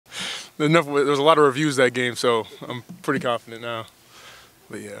there was a lot of reviews that game, so I'm pretty confident now.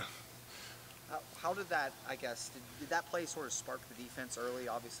 But yeah. How did that, I guess, did that play sort of spark the defense early?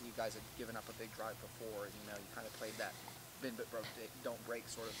 Obviously, you guys had given up a big drive before, and you kind of played that bend but don't break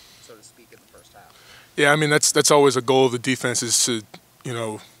sort of, so to speak, in the first half. Yeah, I mean that's always a goal of the defense, is to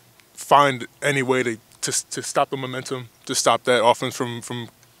find any way to stop the momentum, to stop that offense from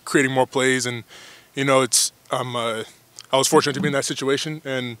creating more plays. And I was fortunate to be in that situation,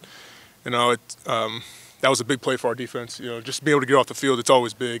 and that was a big play for our defense. Just being able to get off the field, it's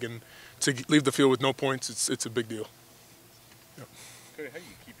always big, and to leave the field with no points, it's a big deal. Yep. Cody, how do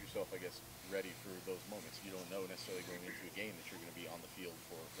you keep yourself, I guess, ready for those moments? You don't know necessarily going into a game that you're going to be on the field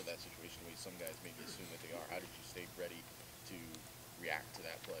for that situation, the way some guys maybe assume that they are. How did you stay ready to react to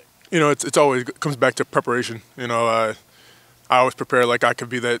that play? It's always comes back to preparation. I always prepare like I could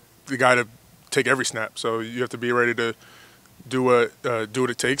be the guy to take every snap. So you have to be ready to do what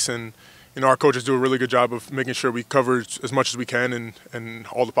it takes. And our coaches do a really good job of making sure we cover as much as we can in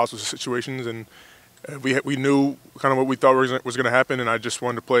all the possible situations. And we knew kind of what we thought was going to happen, and I just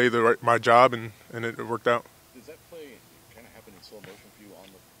wanted to play my job, and it worked out. Does that play kind of happen in slow motion for you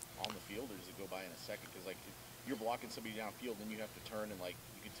on the field, or does it go by in a second? Because like you're blocking somebody downfield, then you have to turn, and like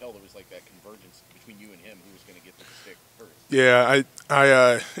you could tell there was like that convergence between you and him, who was going to get to the stick first. Yeah,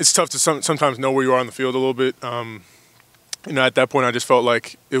 it's tough to sometimes know where you are on the field a little bit. At that point, I just felt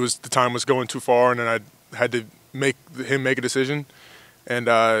like the time was going too far, and then I had to make him make a decision. And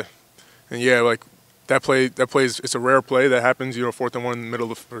yeah, like that play it's a rare play that happens. 4th and 1 in the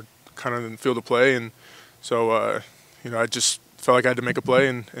middle or kind of in the field of play, and so I just felt like I had to make a play,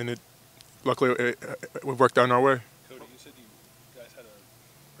 and luckily it worked out in our way. Cody, you said you guys had a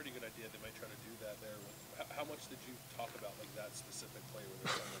pretty good idea they might try to do that there. How much did you talk about like that specific play where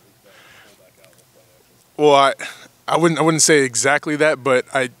they're trying to leak that pull back out with play action? Well, I wouldn't say exactly that, but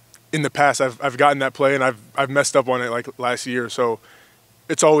in the past I've gotten that play, and I've messed up on it like last year. So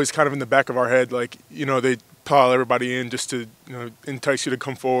it's always kind of in the back of our head, like they pile everybody in just to entice you to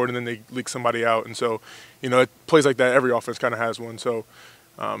come forward, and then they leak somebody out. And so it plays like that. Every offense kind of has one. So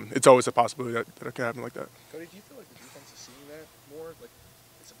it's always a possibility that it can happen like that. Cody, do you feel like the defense is seeing that more? Like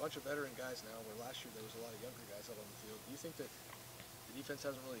it's a bunch of veteran guys now, where last year there was a lot of younger guys out on the field. Do you think that the defense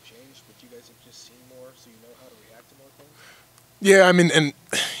hasn't really changed, but you guys have just seen more, so you know how to react to more things? Yeah, I mean, and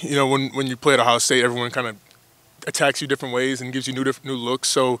when you play at Ohio State, everyone kind of attacks you different ways and gives you new looks.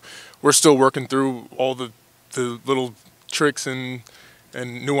 So we're still working through all the little tricks and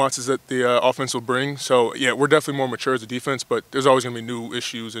nuances that the offense will bring. So yeah, we're definitely more mature as a defense, but there's always going to be new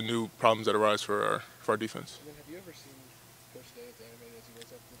issues and new problems that arise for our defense. And then have you ever seen Coach Day at the Animated as he was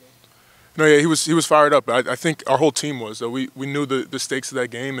after the game? No, yeah, he was fired up. I think our whole team was. So we knew the stakes of that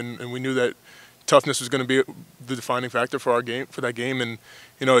game, and we knew that toughness was going to be the defining factor for that game. And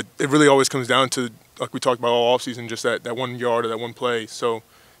it really always comes down to, like we talked about all offseason, just that 1 yard or that one play. So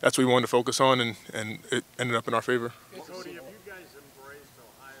that's what we wanted to focus on, and it ended up in our favor. Hey, Cody, have you guys embraced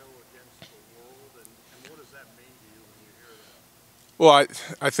Ohio against the world, and what does that mean to you when you hear that? Well,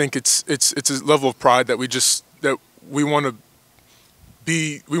 I think it's a level of pride that we want to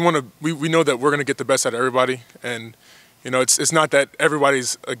be. We know that we're going to get the best out of everybody, and it's not that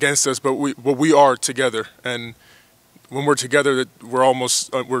everybody's against us, but we are together, and when we're together,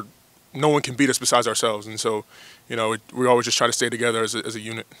 no one can beat us besides ourselves, and so we always just try to stay together as a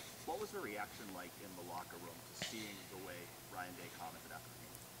unit. What was the reaction like in the locker room to seeing the way Ryan Day commented after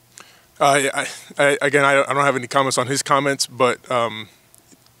the game? I don't have any comments on his comments, but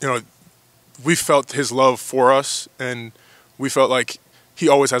we felt his love for us, and we felt like he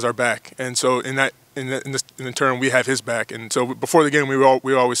always has our back, and so in turn we have his back. And so before the game,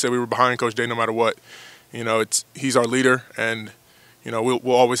 we always said we were behind Coach Day no matter what. He's our leader, and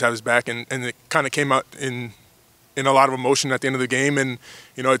we'll always have his back. And it kind of came out in a lot of emotion at the end of the game. And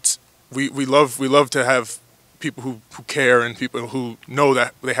we love to have people who care and people who know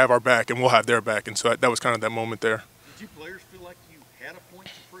that they have our back and we'll have their back. And so that was kind of that moment there. Did you players feel like you had a point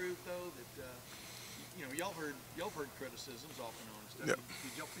to prove, though? That y'all heard criticisms off and on and stuff. Yep.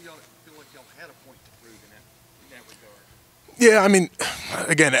 Did y'all feel like y'all had a point to prove in that regard? Yeah, I mean,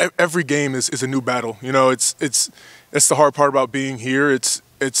 again, every game is a new battle. It's the hard part about being here. It's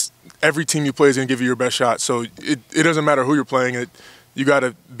every team you play is going to give you your best shot. So it doesn't matter who you're playing. You got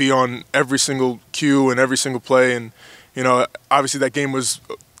to be on every single cue and every single play. And obviously that game was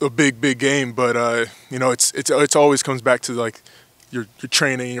a big game, but it's always comes back to like your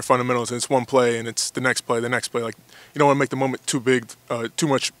training and your fundamentals. And it's one play, and it's the next play. Like you don't want to make the moment too big, too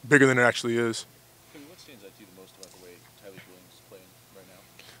much bigger than it actually is. What stands out to you the most about the way Tyler Billings is playing right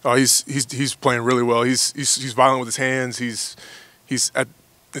now? Oh, he's playing really well. He's violent with his hands. He's at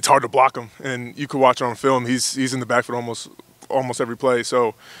it's hard to block him, and you could watch on film. He's in the backfield almost every play.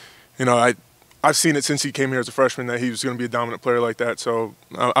 So, you know, I've seen it since he came here as a freshman that he was going to be a dominant player like that. So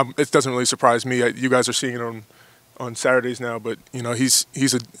it doesn't really surprise me. You guys are seeing it on Saturdays now, but you know he's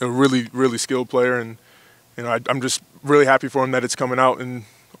a really skilled player, and you know I'm just really happy for him that it's coming out and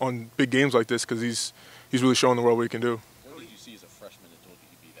on big games like this because he's really showing the world what he can do. What did you see as a freshman that told you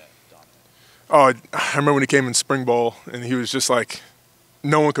he'd be that dominant? Oh, I remember when he came in spring ball and he was just like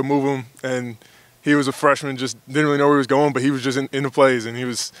no one could move him, and he was a freshman, just didn't really know where he was going, but he was just in the plays, and he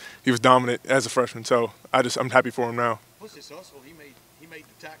was dominant as a freshman. So I'm happy for him now. What's his hustle? He made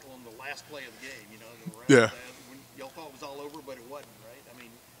the tackle on the last play of the game. You know, yeah. When y'all thought it was all over, but it wasn't, right? I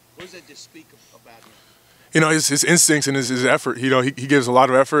mean, what does that just speak about him? You know, his instincts and his effort. You know, he gives a lot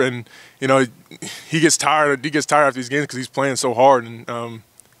of effort, and you know, he gets tired. He gets tired after these games because he's playing so hard, and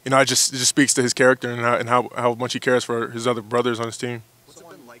you know, it just speaks to his character and how much he cares for his other brothers on his team. What's it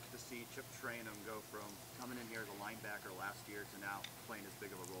been like to see Chip Trayanum go from coming in here as a linebacker last year to now playing as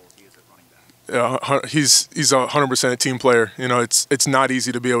big of a role as he is at running back? He's 100% a team player. You know, it's not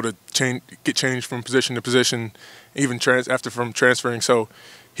easy to be able to get changed from position to position, even from transferring. So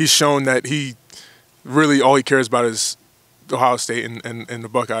he's shown that he really all he cares about is Ohio State and the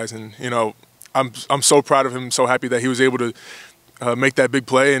Buckeyes. And you know, I'm so proud of him. So happy that he was able to make that big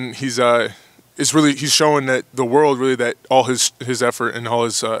play. And he's showing that the world really that all his effort and all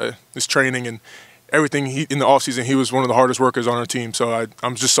his training and everything in the offseason, he was one of the hardest workers on our team. So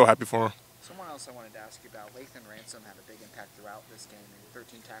I'm just so happy for him. Someone else I wanted to ask you about, Lathan Ransom had a big impact throughout this game.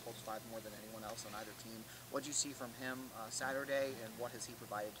 13 tackles, 5 more than anyone else on either team. What did you see from him Saturday, and what has he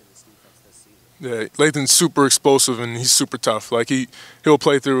provided to this defense this season? Yeah, Lathan's super explosive and he's super tough. Like he'll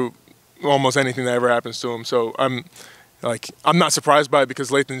play through almost anything that ever happens to him. So I'm not surprised by it because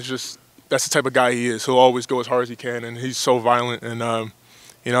Lathan's that's the type of guy he is. He'll always go as hard as he can, and he's so violent. And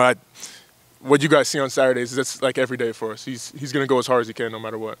you know, what you guys see on Saturdays, that's like every day for us. He's going to go as hard as he can no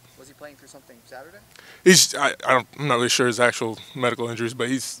matter what. Was he playing through something Saturday? I'm not really sure his actual medical injuries, but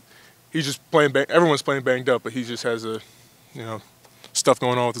he's just playing. Everyone's playing banged up, but he just has stuff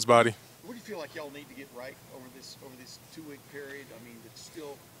going on with his body. What do you feel like y'all need to get right over this 2-week period? I mean, it's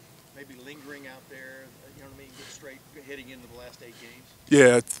still maybe lingering out there. You know what I mean? Get straight heading into the last 8 games.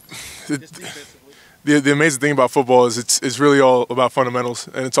 Yeah. Just defensively. The amazing thing about football is it's really all about fundamentals,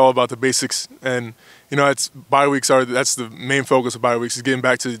 and it's all about the basics. And you know, bye weeks that's the main focus of bye weeks is getting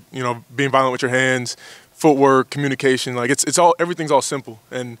back to being violent with your hands, footwork, communication. Like everything's all simple.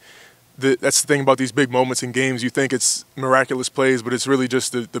 And that's the thing about these big moments in games. You think it's miraculous plays, but it's really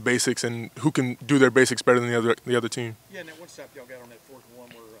just the basics and who can do their basics better than the other team. Yeah, and that one stop y'all got on that 4th and 1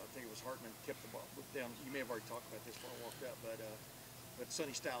 where I think it was Hartman kept the ball down. You may have already talked about this before I walked up, but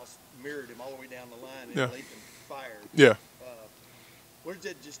Sonny Styles mirrored him all the way down the line and Lathan fired. Yeah. What does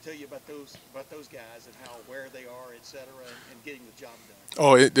that just tell you about those guys and how aware they are, et cetera, and getting the job done?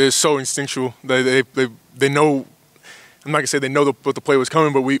 Oh, they're so instinctual. They know. I'm not gonna say they know what the play was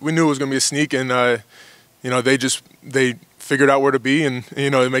coming, but we knew it was gonna be a sneak, and they figured out where to be, and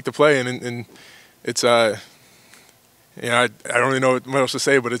they make the play, and it's I don't really know what else to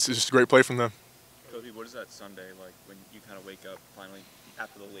say, but it's just a great play from them. Cody, what is that Sunday like when you kind of wake up finally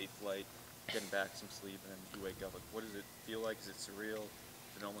after the late flight, getting back some sleep, and then you wake up? Like, what does it feel like? Is it surreal?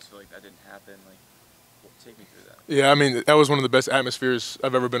 Does it almost feel like that didn't happen? Like, take me through that. Yeah, I mean, that was one of the best atmospheres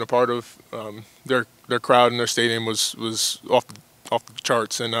I've ever been a part of. Their crowd in their stadium was off the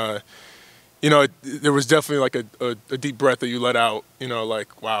charts, and there was definitely like a deep breath that you let out.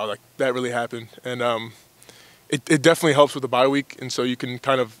 Like wow, like that really happened, and it definitely helps with the bye week, and so you can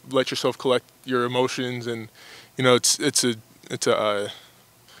kind of let yourself collect your emotions, and it's a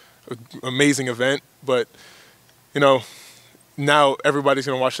amazing event, but now everybody's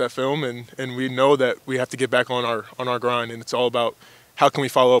going to watch that film, and we know that we have to get back on our grind, and it's all about how can we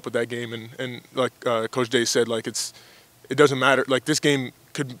follow up with that game, and like Coach Day said, like it doesn't matter, like this game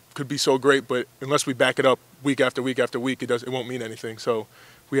could be so great, but unless we back it up week after week after week, it won't mean anything. So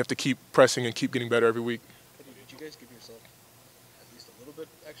we have to keep pressing and keep getting better every week. Did you guys give yourself at least a little bit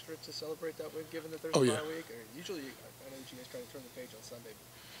extra to celebrate that with, given that there's a bye week? Or usually, I know that you guys try to turn the page on Sunday, but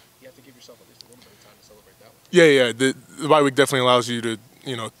you have to give yourself at least a little bit of time to celebrate that one. Yeah. The bye week definitely allows you to,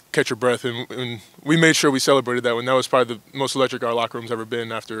 catch your breath, and we made sure we celebrated that one. That was probably the most electric our locker room's ever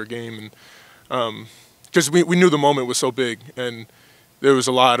been after a game, and because we knew the moment was so big, and there was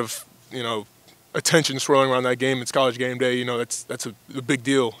a lot of attention swirling around that game. It's college game day, that's a big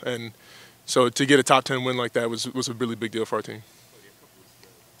deal, and so to get a top 10 win like that was a really big deal for our team.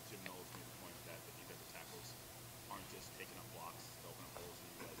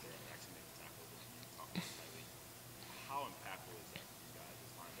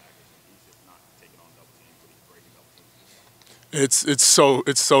 It's so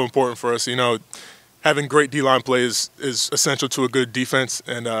important for us. You know, having great D-line play is essential to a good defense,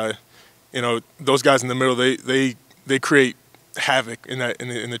 and you know, those guys in the middle, they create havoc in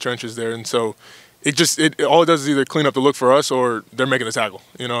the trenches there, and so all it does is either clean up the look for us or they're making a tackle.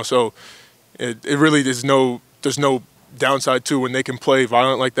 You know, so it really there's no downside to when they can play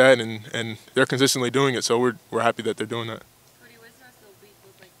violent like that, and they're consistently doing it. So we're happy that they're doing that. Cody, what's the rest of the week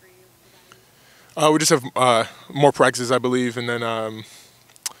look like for you? We just have more practices, I believe, and then I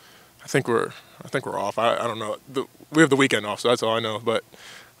think we're off. I don't know. We have the weekend off, so that's all I know. But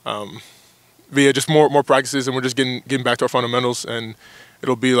yeah, just more practices, and we're just getting back to our fundamentals, and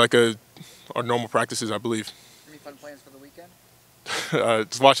it'll be like our normal practices, I believe. Any fun plans for the weekend?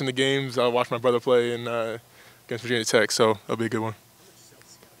 Just watching the games. I'll watch my brother play against Virginia Tech, so that'll be a good one.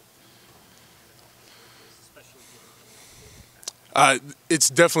 It's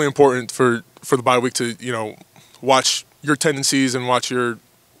definitely important for the bye week to, you know, watch your tendencies and watch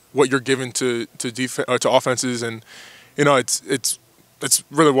what you're giving to offenses, and you know it's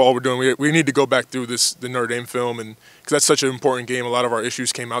really what we're doing. We need to go back through the Notre Dame film, and because that's such an important game. A lot of our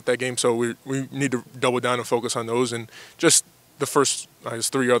issues came out that game, so we need to double down and focus on those, and just the first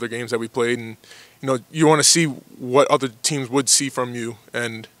 3 other games that we played, and you know you want to see what other teams would see from you,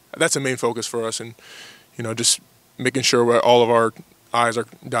 and that's the main focus for us, and you know just making sure all of our I's are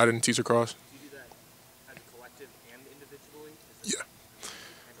dotted and T's are crossed. Do you do that as a collective and individually? Yeah.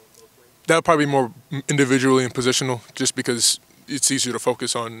 Handle it both ways? That would probably be more individually and positional, just because it's easier to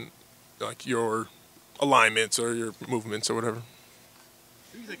focus on like your alignments or your movements or whatever. Who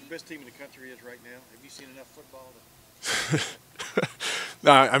do you think the best team in the country is right now? Have you seen enough football?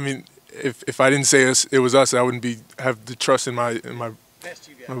 Nah, I mean, if I didn't say it was us, I wouldn't have the trust in my Past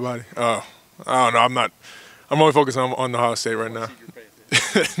you guys. my body. Oh, I don't know. I'm not. I'm only focused on Ohio State right now.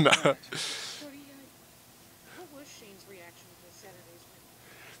 Nah. Cody, what was Shane's reaction to Saturday's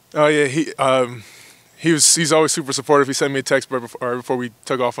win? Oh yeah, he's always super supportive. He sent me a text right before we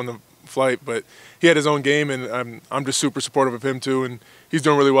took off on the flight, but he had his own game, and I'm just super supportive of him too, and he's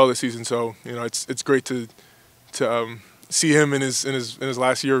doing really well this season. So you know, it's great to see him in his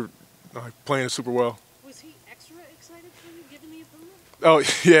last year playing super well. Was he extra excited for you, given the opponent? Oh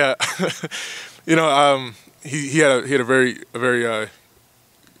yeah, you know, he had a very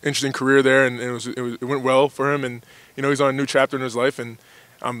interesting career there, and it went well for him, and you know he's on a new chapter in his life, and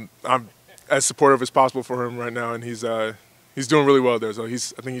I'm as supportive as possible for him right now, and he's doing really well there. So I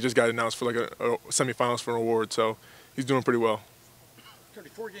think he just got announced for like a semifinals for an award, so he's doing pretty well.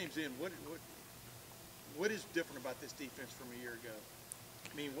 34 games in, what is different about this defense from a year ago?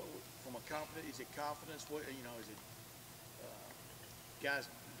 I mean, from a confidence, is it confidence? What, you know, is it guys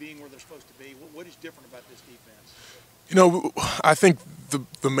being where they're supposed to be? What is different about this defense? You know, I think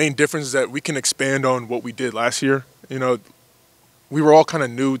the main difference is that we can expand on what we did last year. You know, we were all kind of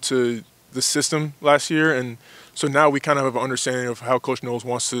new to the system last year, and so now we kind of have an understanding of how Coach Knowles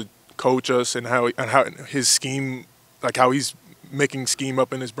wants to coach us and how his scheme, like how he's making scheme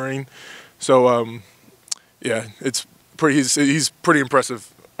up in his brain. So yeah, he's pretty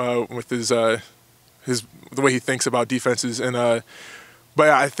impressive with the way he thinks about defenses, and but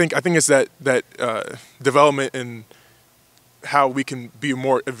I think it's that development in how we can be a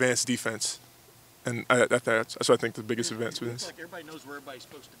more advanced defense, and that's what I think the biggest advancement is. Like everybody knows where everybody's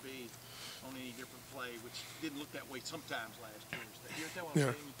supposed to be on any different play, which didn't look that way sometimes last year. You understand what I'm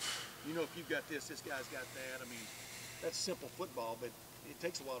saying? You know, if you've got this guy's got that. I mean, that's simple football, but it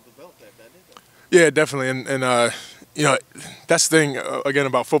takes a while to develop that, doesn't it? Yeah, definitely, and you know, that's the thing again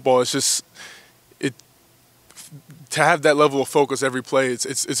about football. It's just to have that level of focus every play.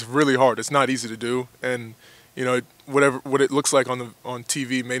 It's really hard. It's not easy to do, and you know, what it looks like on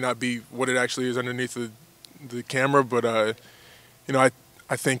TV may not be what it actually is underneath the camera. But you know,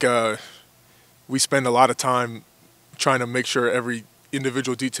 I think we spend a lot of time trying to make sure every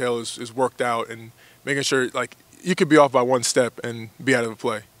individual detail is worked out, and making sure, like, you could be off by one step and be out of the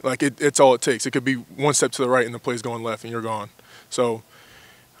play. Like, it's all it takes. It could be one step to the right and the play's going left and you're gone. So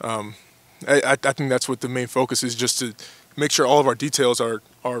I think that's what the main focus is, just to make sure all of our details are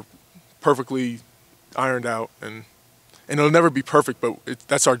perfectly ironed out. And it'll never be perfect, but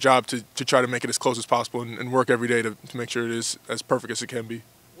that's our job to try to make it as close as possible and work every day to make sure it is as perfect as it can be.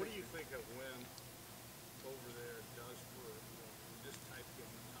 What do you think a win over there does for this type of game,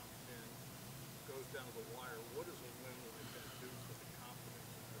 top 10, goes down to the wire? What does a win like that do for the confidence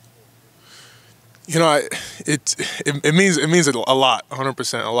in this whole team? You know, it means a lot,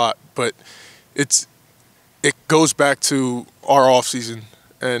 100% a lot, but it goes back to our off season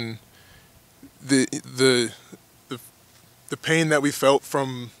and the pain that we felt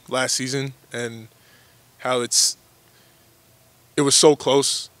from last season, and how it was so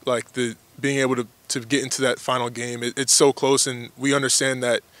close. Like being able to get into that final game, it's so close, and we understand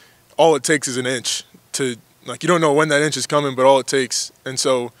that all it takes is an inch to, like, you don't know when that inch is coming, but all it takes. And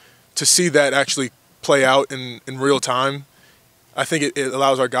so to see that actually play out in real time, I think it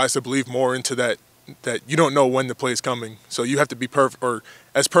allows our guys to believe more into that you don't know when the play is coming. So you have to be perfect, or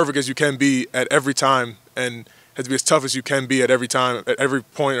as perfect as you can be at every time, and have to be as tough as you can be at every time, at every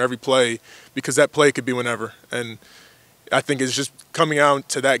point, every play, because that play could be whenever. And I think it's just coming out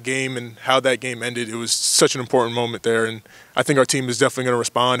to that game and how that game ended. It was such an important moment there, and I think our team is definitely going to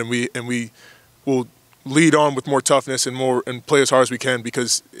respond, and we will lead on with more toughness and play as hard as we can,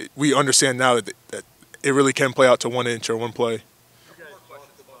 because we understand now that it really can play out to 1 inch or one play. You guys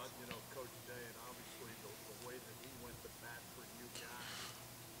talked about, Coach Day, and obviously the way that he went to bat for you guys.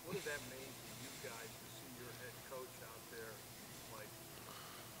 What does that mean to you guys to see your head coach out there, like,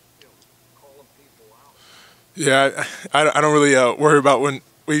 calling people out? Yeah, I don't really worry about when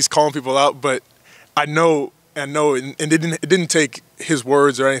he's calling people out, but I know, and it didn't take his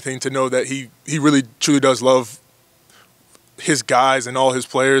words or anything to know that he really truly does love his guys and all his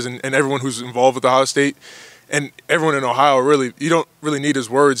players and everyone who's involved with Ohio State and everyone in Ohio. Really, you don't really need his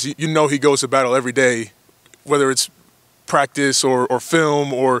words. You know he goes to battle every day, whether it's practice or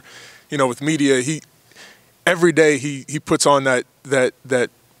film or with media. Every day he puts on that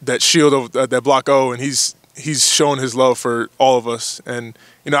shield of that block O, and he's shown his love for all of us. And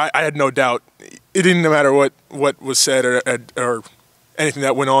I had no doubt. It didn't matter what was said or anything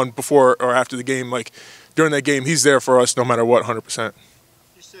that went on before or after the game. Like during that game, he's there for us no matter what, 100%.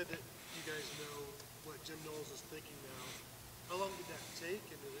 You said that you guys know what Jim Knowles is thinking now. How long did that take,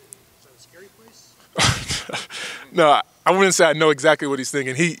 and is that a scary place? No, I wouldn't say I know exactly what he's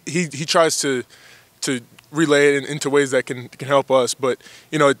thinking. He tries to relay it into ways that can help us, but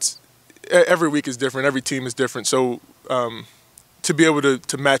it's every week is different, every team is different. So to be able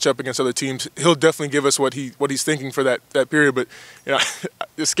to match up against other teams, he'll definitely give us what he's thinking for that period. But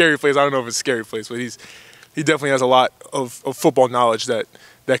the scary place, I don't know if it's a scary place, but he definitely has a lot of football knowledge that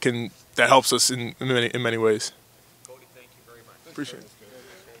helps us in many ways. Cody, thank you very much. Appreciate it.